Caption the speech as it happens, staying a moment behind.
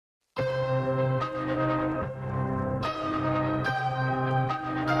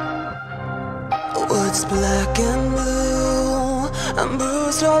Woods black and blue, I'm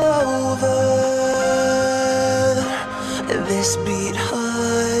bruised all over. This beat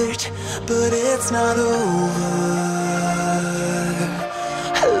hurt, but it's not over.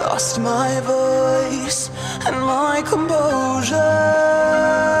 I lost my voice and my composure.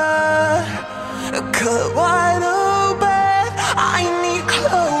 Cut wide open, I need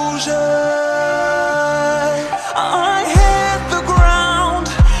closure. I hit the ground,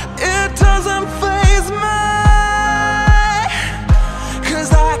 it doesn't faze me, 'cause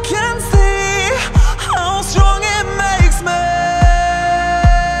I can see how strong it makes me.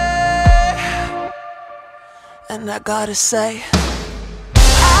 And I gotta say,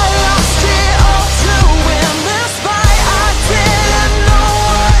 I lost it all to win this fight. I didn't know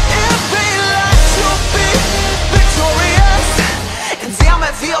what it'd be like to be victorious, and damn,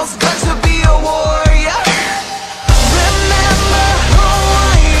 it feels good to be a warrior. Remember who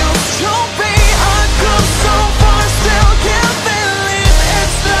I used to be. I come so far, still can't believe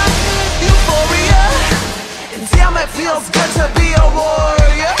it's like euphoria, and damn, it feels good to be a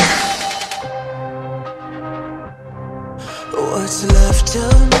warrior. What's left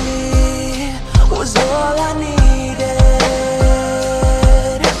of me was all I needed.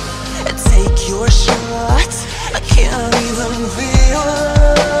 Take your shot, I can't even feel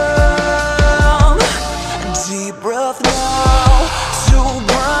them. Deep breath now, two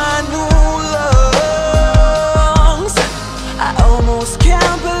brand new lungs. I almost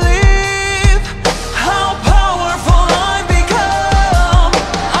can't believe how powerful I've become.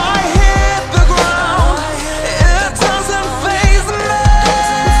 I hit the ground, it doesn't faze me,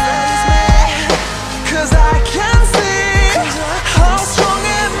 'cause I can see how strong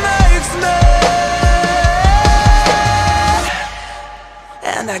it makes me.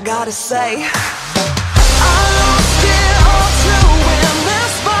 And I gotta say, I lost it all to win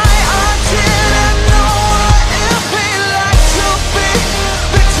this fight. I didn't know what it'd be like to be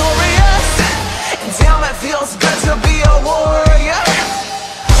victorious, and damn, it feels good to be a warrior.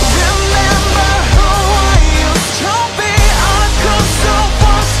 Remember who I used to be. I come so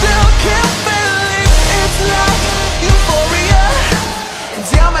far, still can't believe it's like euphoria, and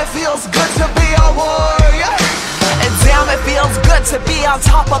damn, it feels good to be a warrior. And damn, it feels good to be on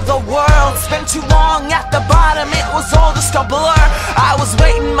top of the world. Spent too long at the bottom, it was all just a blur. I was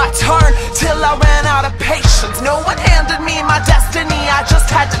waiting my turn till I ran out of patience. No one handed me my destiny, I just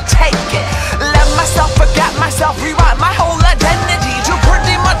had to take it. Let myself forget myself, rewrite my whole identity.